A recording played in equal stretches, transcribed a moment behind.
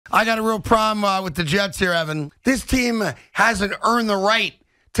I got a real problem with the Jets here, Evan. This team hasn't earned the right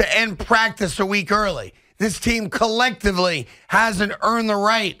to end practice a week early. This team collectively hasn't earned the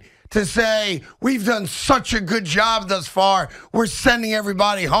right to say, we've done such a good job thus far, we're sending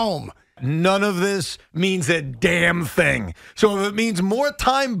everybody home. None of this means a damn thing. So if it means more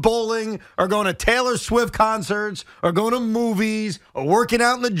time bowling or going to Taylor Swift concerts or going to movies or working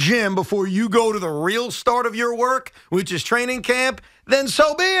out in the gym before you go to the real start of your work, which is training camp, then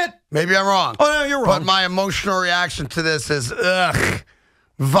so be it. Maybe I'm wrong. Oh, no, you're wrong. But my emotional reaction to this is,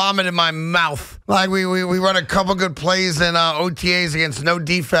 vomit in my mouth. Like we run a couple good plays in OTAs against no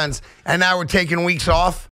defense, and now we're taking weeks off.